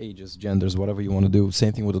 levels, ages, genders, whatever you want to do.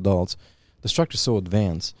 Same thing with adults. The structure is so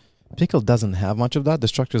advanced. Pickle doesn't have much of that. The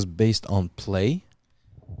structure is based on play,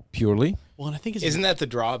 purely. Well, and I think isn't that the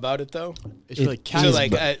draw about it though? It's really so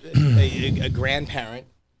like a grandparent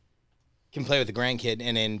can play with a grandkid,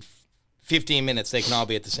 and in 15 minutes they can all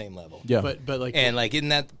be at the same level. Yeah, but isn't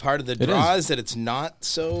that part of the draw is that it's not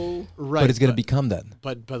so right? But it's going to become that.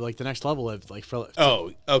 But like the next level of like for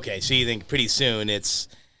oh, okay. So you think pretty soon it's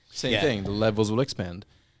Same thing. The levels will expand.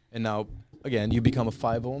 And now, again, you become a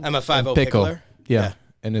 5-0. I'm a 5-0 pickler. Yeah.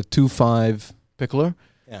 And a 2-5 pickler.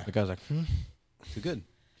 Yeah. The guy's like, too good.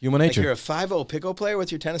 Human Like nature. you're a 5-0 pickle player.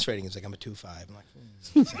 What's your tennis rating? He's like, I'm a 2-5. I'm like, makes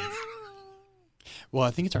sense. Well,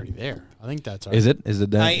 I think it's already there. I think that's already. Is it? Is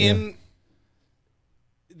it that? I am.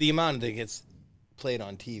 The amount that gets played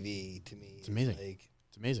on TV to me, It's amazing. Like,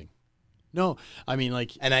 It's amazing. No, I mean,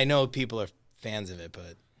 like, and I know people are fans of it,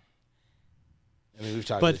 but I mean, we've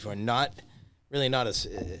talked about it before. Not as.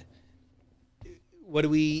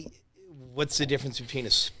 What's the difference between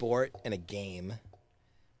a sport and a game,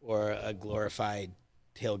 or a glorified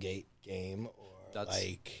tailgate game, or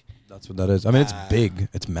That's what that is. I mean, it's big.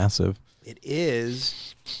 It's massive. It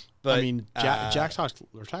is, but I mean, Jack Sox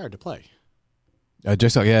retired to play.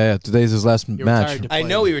 Just yeah. Today's his last match. I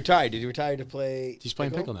know he retired. Did he retire to play? He's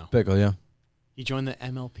playing pickle now. Pickle, yeah. He joined the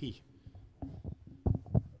MLP.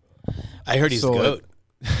 I heard he's the GOAT.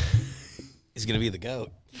 He's gonna be the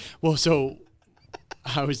GOAT. Well, so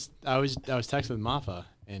I was texting with Mafa,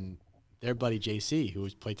 and their buddy JC, who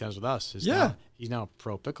was played tennis with us, he's now a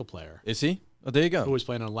pro pickle player. Is he? Oh, there you go. Who was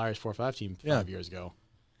playing on Larry's 4-5 team 5 years ago.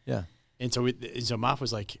 Yeah. And so Mafa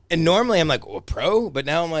was like, and normally I'm like, well, pro, but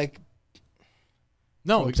now I'm like,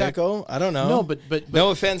 no, exactly. Pickle? I don't know. No, but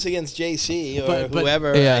no offense against JC or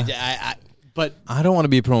whoever. Yeah. But I don't want to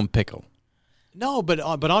be pro in pickle. No, but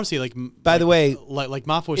honestly, like, by the way, like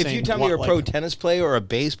Mafa was if saying, you tell me you're a pro tennis player or a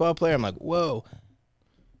baseball player, I'm like, whoa.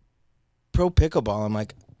 Pro pickleball, I'm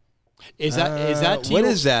like, is that to what you,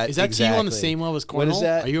 is that? Is that exactly? to you on the same level as cornhole? What is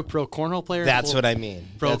that? Are you a pro cornhole player? That's what I mean.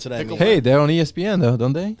 That's what I mean. Hey, they're on ESPN though,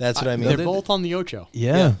 don't they? That's what I mean. They're both on the Ocho.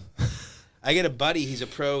 Yeah. I get a buddy. He's a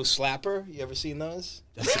pro slapper. You ever seen those?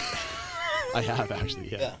 I have actually.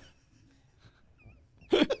 Yeah.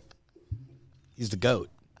 He's the GOAT.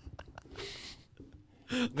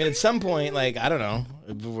 I mean, at some point, like, I don't know,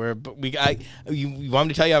 you want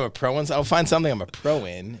me to tell you I'm a pro in? I'll find something I'm a pro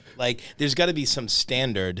in. Like, there's got to be some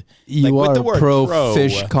standard. You like, are with the word a pro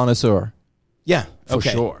fish connoisseur. Yeah, for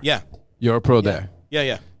sure. Yeah, you're a pro there.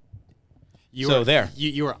 Yeah. You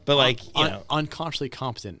are but like unconsciously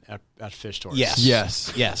competent at fish tours.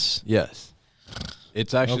 Yes.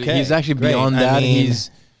 It's actually he's actually beyond that. I mean,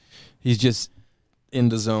 he's just in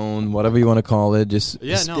the zone, whatever you want to call it. Just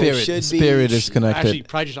spirit is connected. Actually,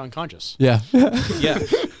 probably just unconscious. Yeah. Yeah.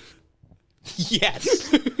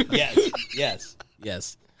 Yes.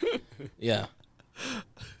 Yeah.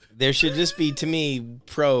 There should just be, to me,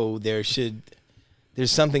 pro. There's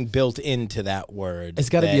something built into that word. It's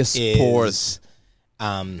got to be a sport.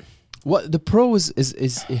 What the pro is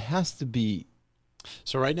it has to be.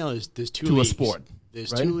 So right now there's two to leagues. A sport.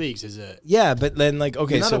 There's right? 2 leagues. Is it? Yeah, but then like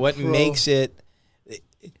so what pro. makes it?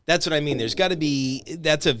 That's what I mean. There's got to be.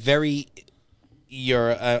 That's a very.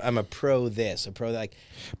 I'm a pro. This a pro like.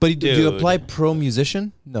 But do you apply pro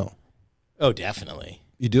musician? No. Oh, definitely.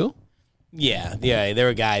 You do? Yeah. There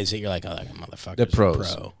are guys that you're like, oh, that motherfucker. They're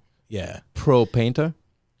pros. Pro. Yeah. Pro painter.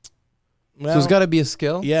 Well, so it's got to be a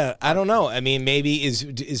skill. Yeah, I don't know. I mean, maybe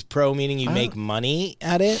is pro meaning you make money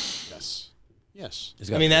at it? Yes.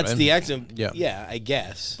 I mean, that's the accent. Yeah, I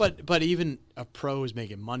guess. But even a pro is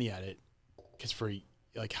making money at it, because for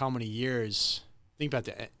like how many years? Think back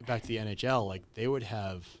to the NHL. Like they would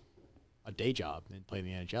have a day job and play in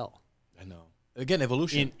the NHL. I know. Again,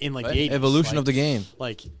 evolution in like right? the 80s, evolution of the game.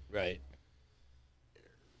 Like right.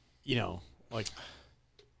 You know, like.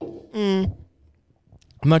 I'm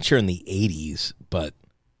not sure in the 80s, but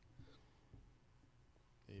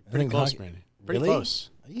pretty close, Brandon. Pretty close.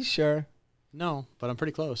 Are you sure? No, but I'm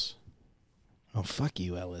pretty close. Oh, fuck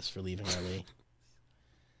you, Ellis, for leaving early.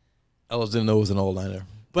 Ellis didn't know it was an all-nighter.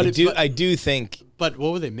 But I do think. But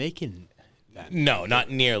what were they making? No, not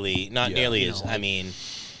nearly. Not nearly as. I mean,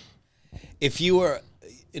 if you were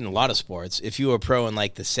in a lot of sports, if you were pro in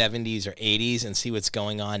like the 70s or 80s and see what's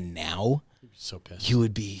going on now. So pissed. You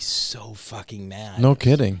would be so fucking mad. No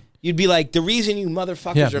kidding. You'd be like, the reason you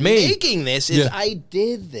motherfuckers are making this is I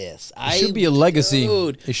did this. It should be a legacy.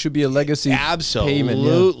 Dude, it should be a legacy.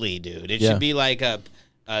 Absolutely, dude. It should be like a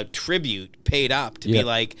tribute paid up to be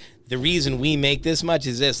like, the reason we make this much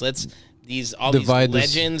is this. Let's these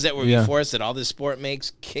legends that were before us that all this sport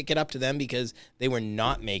makes, kick it up to them because they were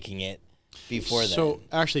not making it before that. So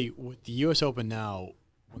actually, with the U.S. Open now,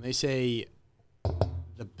 when they say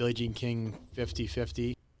the Billie Jean King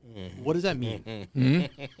 50-50, what does that mean? Do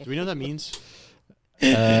we know what that means?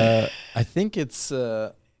 I think it's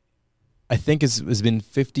been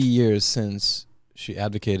 50 years since she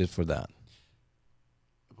advocated for that.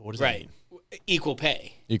 What does that mean? Equal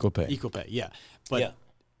pay. Equal pay. Equal pay, yeah. But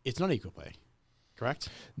it's not equal pay. correct?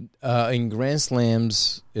 In Grand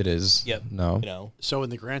Slams, it is. Yep. No. You know, So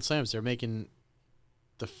in the Grand Slams, they're making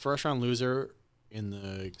the first round loser in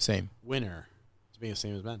the Same. winner is being the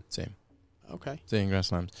same as men. Same. Okay. Same in Grand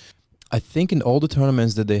Slams. I think in all the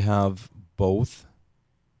tournaments that they have both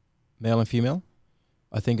male and female,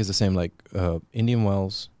 I think it's the same, like Indian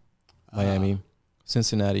Wells, Miami,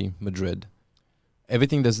 Cincinnati, Madrid.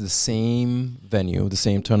 Everything that's the same venue, the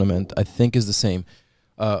same tournament, I think is the same.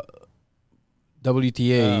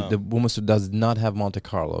 WTA, the women's does not have Monte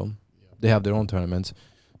Carlo. They have their own tournaments.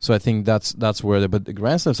 So I think that's where but the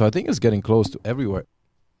Grand Slam, so I think it's getting close to everywhere.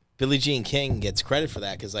 Billie Jean King gets credit for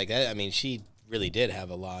that because, like, I mean, she really did have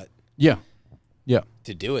a lot. Yeah.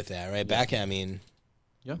 To do with that, right? Yeah. Back, I mean,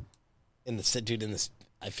 yeah.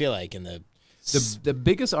 I feel like in the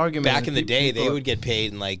biggest argument back in the day, they would get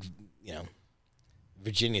paid in, like, you know,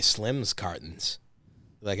 Virginia Slims cartons.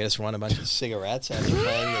 Like, I just run a bunch of cigarettes after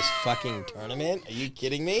playing this fucking tournament. Are you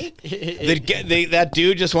kidding me? That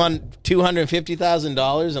dude just won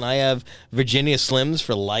 $250,000, and I have Virginia Slims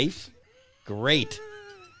for life. Great,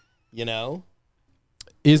 you know.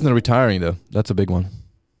 Isn't retiring though? That's a big one.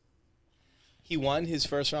 He won his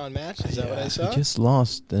first round match. Is that what I saw? He just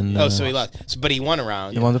lost, and so he lost. But he won a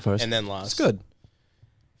round. He won the first, and then lost. It's good.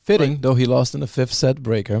 Fitting, though he lost in the 5th set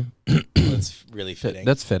breaker. That's really fitting.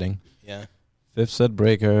 That's fitting. Yeah. 5th set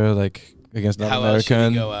breaker, like against an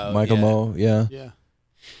American, Michael Moe. Yeah.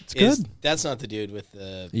 It's good. That's not the dude with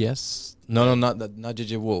the. Yes. No, not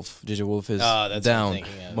JJ Wolf. JJ Wolf is that's down. What I'm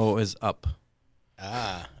thinking of. Moe is up.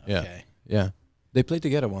 Okay. Yeah. They played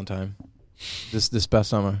together one time. This past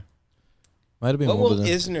summer. Might have been. What will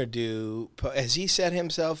Isner do? Has he set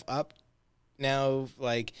himself up now?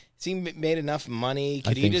 Like, has he made enough money?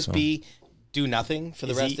 Could he just do nothing for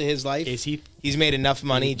the rest of his life? He's made enough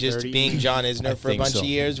money just being John Isner for a bunch of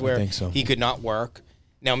years where he could not work.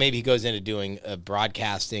 Now maybe he goes into doing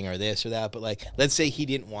broadcasting or this or that, but like, let's say he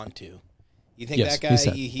didn't want to. You think that guy?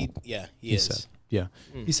 He is. Said, yeah,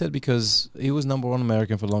 he said because he was #1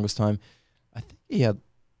 American for the longest time. I think he had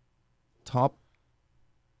top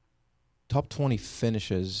 20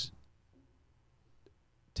 finishes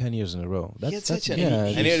 10 years in a row. That's such a and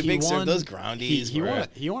he had a big serve. Those groundies. He won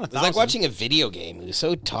 1,000. It was like watching a video game. He was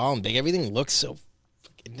so tall and big. Everything looked so.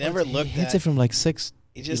 It never looked. He hits it from like 6.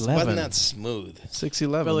 It just wasn't that smooth.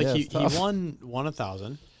 6'11". But like he won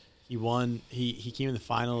 1,000. He won. He came in the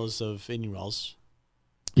finals of Indian Wells.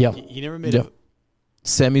 Yeah. He never made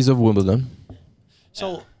semis of Wimbledon.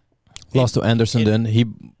 So lost to Anderson.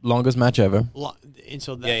 Then longest match ever. And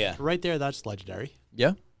so that right there, that's legendary.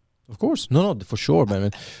 Yeah. Of course. No, for sure,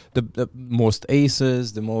 man. The most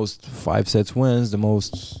aces, the most 5 sets wins, the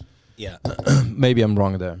most. Yeah. Maybe I'm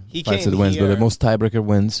wrong there. 5 set wins, but the most tiebreaker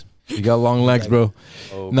wins. You got long legs, bro.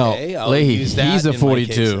 Okay, no, Leahy, he's a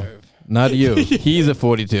 42. Not you. He's a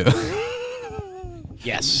 42.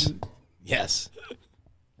 Yes.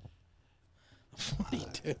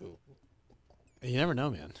 42. You never know,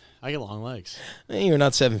 man. I get long legs. You're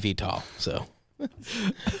not 7 feet tall, so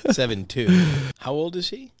 7'2". How old is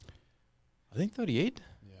he? I think 38.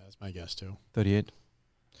 Yeah, that's my guess too. 38.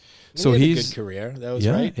 So he's a good career. That was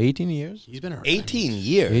right. 18 years. He's been around. 18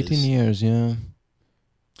 years. 18 years. Yeah.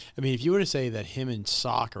 I mean, if you were to say that him and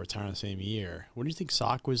Sock are retiring the same year, what do you think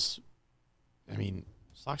Sock was? I mean,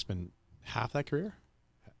 Sock's been half that career.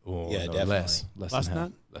 Oh, yeah, definitely. Less than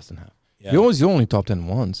half. Less than half. Yeah. He was only top 10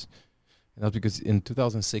 once. And that's because in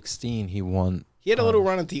 2016 he won. He had a little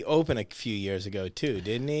run at the Open a few years ago too,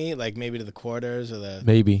 didn't he? Like maybe to the quarters or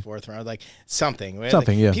the fourth round, like something. Right?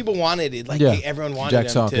 Something, like, yeah. People wanted it, like everyone wanted Jack him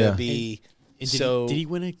Sock, to be. And did he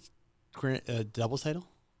win a doubles title?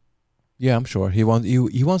 Yeah, I'm sure he won.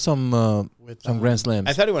 He won some Grand Slams.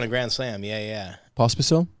 I thought he won a Grand Slam. Yeah.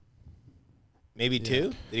 Pospisil? Maybe 2.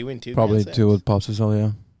 Did he win 2? Probably 2 with Pospisil.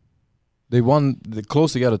 Yeah. They won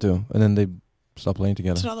close together too, and then they stopped playing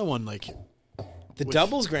together. It's another one like. The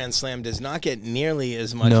doubles Grand Slam does not get nearly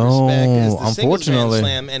as much respect as the singles Grand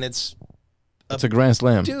Slam, and it's a Grand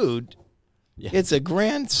Slam, dude. Yeah. It's a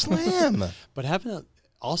Grand Slam. But having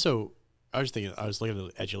also, I was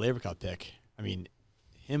looking at your Labor Cup pick. I mean,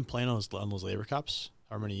 him playing on those Labor Cups,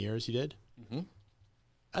 how many years he did? Mm-hmm.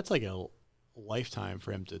 That's like a lifetime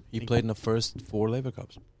for him to. He played in the first 4 Labor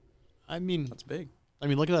Cups. I mean, that's big. I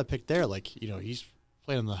mean, look at that pick there. Like, he's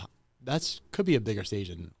playing on could be a bigger stage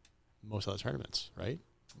than most other tournaments, right?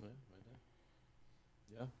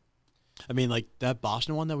 Yeah. I mean, like that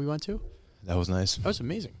Boston one that we went to. That was nice. That was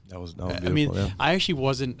amazing. That was beautiful. I mean, yeah. I actually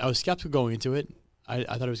wasn't. I was skeptical going into it. I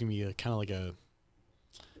thought it was gonna be kind of like a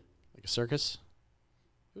circus.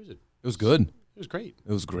 It was good. It was great.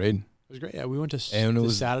 It was great. It was great. Yeah, we went to the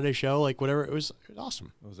Saturday show, like whatever. It was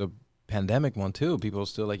awesome. It was a pandemic one too. People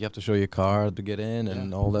still like you have to show your card to get in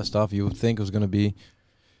and all that stuff. You would think it was going to be.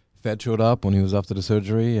 Fed showed up when he was after the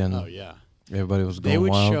surgery, and everybody was going wild.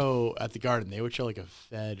 They would show at the Garden. They would show like a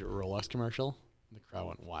Fed Rolex commercial. And the crowd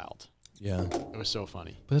went wild. Yeah, it was so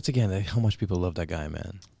funny. But that's again how much people love that guy,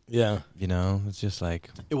 man. Yeah, you know, it's just like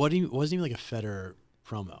it wasn't even like a Federer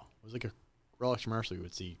promo. It was like a Rolex commercial you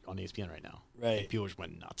would see on ESPN right now. Right, and people just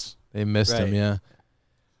went nuts. They missed him. Yeah,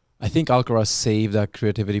 I think Alcaraz saved that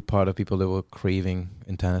creativity part of people that were craving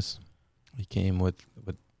in tennis. He came with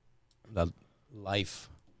that life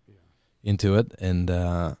into it, and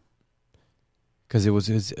because it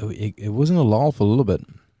wasn't a lull for a little bit,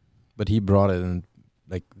 but he brought it, and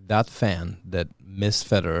like that fan that missed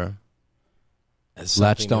Federer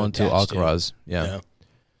latched on to Alcaraz.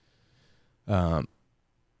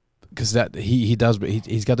 Because that he does.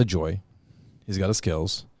 He's got the joy, he's got the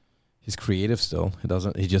skills, he's creative still.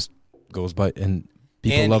 He just goes by, and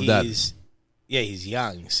people love that. Yeah, he's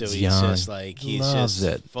young, so he's just like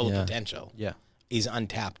full of potential. Yeah. He's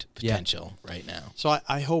untapped potential right now. So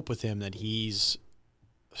I hope with him that he's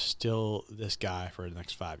still this guy for the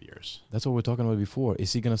next 5 years. That's what we were talking about before.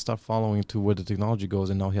 Is he going to start following to where the technology goes,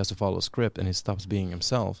 and now he has to follow a script, and he stops being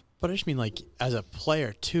himself? But I just mean, like, as a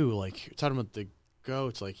player, too, like, you're talking about the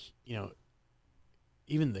GOATs, like, you know,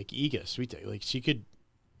 even, like, Iga Swiatek, like,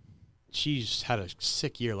 she's had a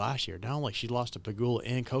sick year last year. Now, like, she lost to Pegula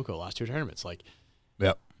and Coco last 2 tournaments. Like,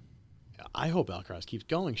 yep. I hope Alcaraz keeps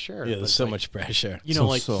going, sure. Yeah, there's so much pressure. You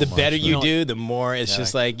know, the better you do, the more it's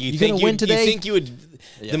just like you think you would.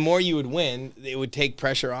 The more you would win, it would take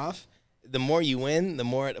pressure off. The more you win, the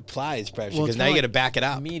more it applies pressure because now you got to back it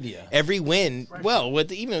up. Media. Every win,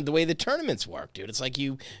 even the way the tournaments work, dude. It's like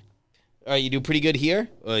you do pretty good here.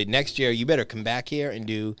 Next year, you better come back here and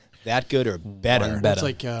do that good or better. It's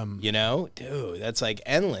like dude, that's like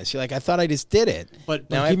endless. You're like, I thought I just did it, but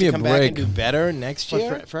now I have to come back and do better next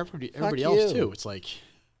year. For everybody else too, it's like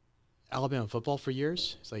Alabama football for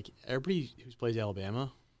years. It's like everybody who plays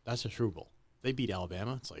Alabama, that's a Super Bowl. They beat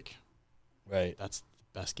Alabama. It's like, right, that's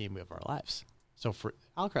the best game of our lives. So for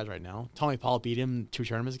Alcaraz right now, Tommy Paul beat him 2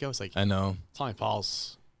 tournaments ago. It's like I know Tommy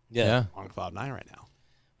Paul's on cloud 9 right now.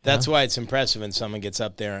 That's why it's impressive when someone gets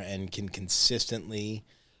up there and can consistently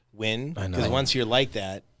win, because once you're like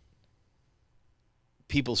that,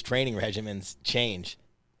 people's training regimens change.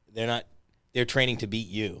 They're training to beat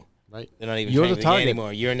you. Right. They're not even You're training the to target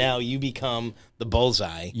anymore. You become the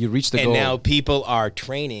bullseye. You reach the goal. And now people are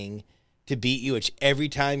training to beat you. Which every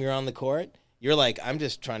time you're on the court, you're like, I'm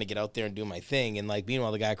just trying to get out there and do my thing. And like,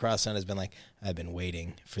 meanwhile, the guy across town has been like, I've been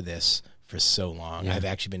waiting for this for so long. I've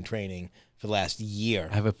actually been training for the last year.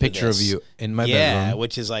 I have a picture of you in my bedroom. Yeah,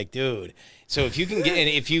 which is like, dude. So if you can get, and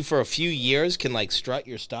if you for a few years can like strut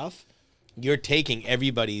your stuff, you're taking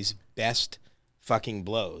everybody's best fucking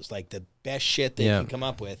blows, like the best shit they can come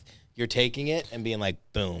up with. You're taking it and being like,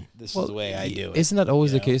 boom, this is the way I do it. Isn't that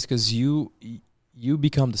always the case? Because you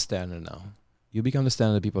become the standard now. You become the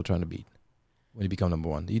standard that people are trying to beat when you become number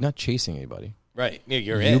one. You're not chasing anybody. Right.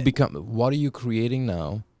 You become. What are you creating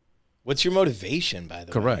now? What's your motivation, by the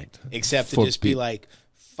way? Correct. Except to just be like,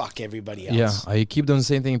 fuck everybody else. Yeah, I keep doing the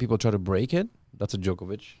same thing and people try to break it. That's a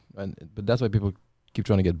Djokovic. But that's why people keep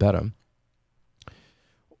trying to get better.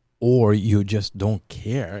 Or you just don't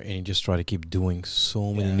care and you just try to keep doing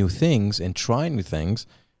so many new things and trying new things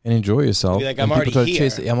and enjoy yourself. Be like, I'm already here.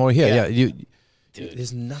 I'm already here. Yeah. Dude.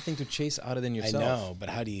 There's nothing to chase other than yourself. I know, but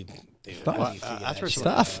how do you... That's where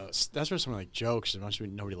someone like jokes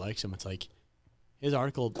and nobody likes him. It's like his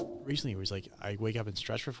article recently was like, I wake up and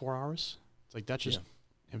stretch for 4 hours. It's like that's just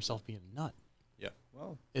himself being a nut. Yeah.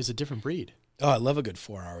 Well, it's a different breed. Oh, I love a good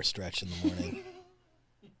 4-hour stretch in the morning.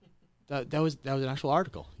 That was an actual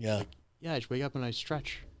article. Yeah. Like, I just wake up and I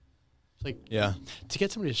stretch. It's like to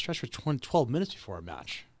get somebody to stretch for 12 minutes before a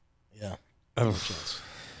match. Yeah. No chance.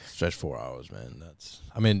 Stretch 4 hours, man. That's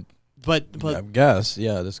But I guess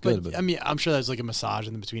that's good. But I mean, I'm sure there's like a massage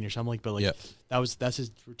in between or something like. But like that's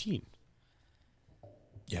his routine.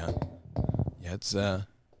 Yeah. It's. But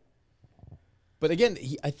again,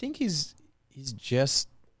 I think he's just.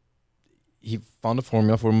 He found a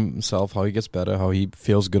formula for himself, how he gets better, how he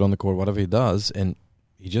feels good on the court, whatever he does, and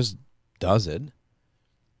he just does it.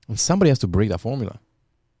 And somebody has to break that formula.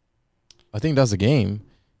 I think that's the game.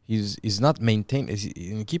 He's not maintained.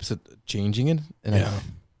 He keeps changing it, and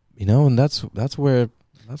and that's where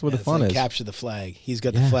the fun is. Capture the flag. He's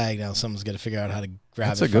got the flag now. Someone's got to figure out how to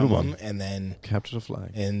grab it from him, and then capture the flag.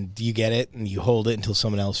 And you get it, and you hold it until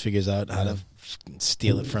someone else figures out how to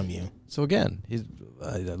steal it from you. So again, he's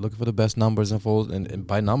looking for the best numbers and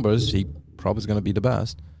by numbers, he probably is going to be the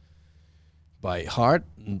best. By heart,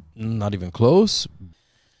 not even close.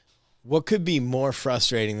 What could be more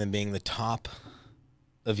frustrating than being the top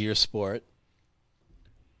of your sport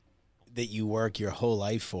that you work your whole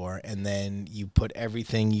life for, and then you put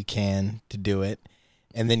everything you can to do it,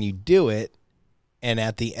 and then you do it, and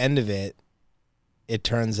at the end of it, it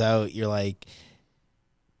turns out you're like,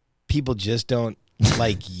 people just don't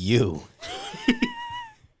like you.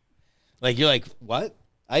 Like, you're like, what?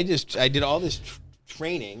 I did all this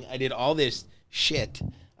training. I did all this shit.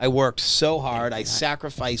 I worked so hard. I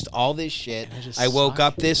sacrificed all this shit. I woke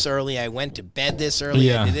up this early. I went to bed this early.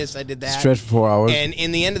 Yeah. I did this. I did that. Stretch for 4 hours. And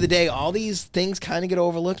in the end of the day, all these things kind of get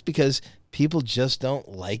overlooked because people just don't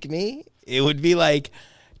like me. It would be like,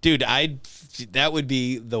 dude, that would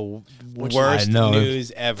be the worst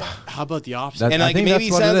news ever. How about the opposite? And like maybe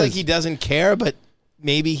he sounds like he doesn't care, but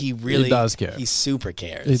maybe he really does care. He super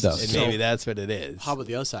cares. He does. And maybe that's what it is. How about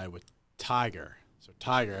the other side with Tiger? So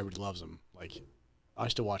Tiger, everybody loves him. Like, I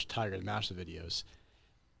used to watch Tiger the Master videos.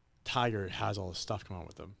 Tiger has all this stuff come on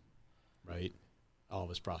with him, right? All of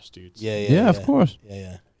his prostitutes. Yeah, of course.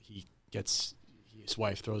 Yeah. His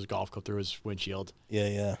wife throws a golf club through his windshield.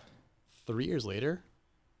 Yeah. 3 years later,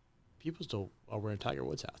 people still are wearing Tiger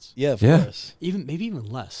Woods hats. Yeah, of course. Maybe even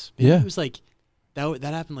less. Maybe Yeah. it was like that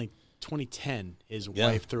happened like 2010. His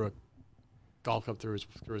wife threw a golf club through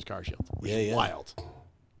his car shield. Yeah. Wild.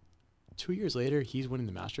 2 years later, he's winning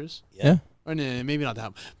the Masters. Yeah. Or no, maybe not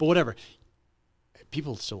that, but whatever.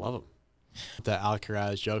 People still love him. The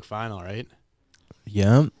Alcaraz joke final, right?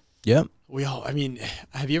 Yeah. I mean,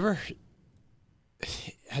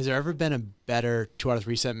 has there ever been a better 2 out of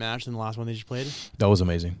 3 set match than the last one they just played? It That was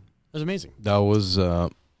amazing. was amazing. That was a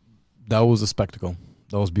spectacle.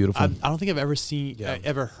 That was beautiful. I don't think I've ever seen, Yeah.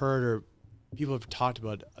 ever heard, or people have talked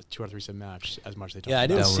about a 2 out of 3 set match as much as they talk. Yeah, I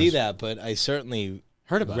about didn't it. see that, but I certainly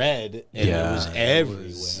Heard about it. read, and Yeah, it was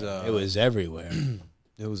everywhere. It was everywhere.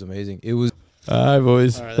 It was amazing. It was. All right,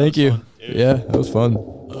 boys. All right, that Thank was you. fun. Yeah, that was fun.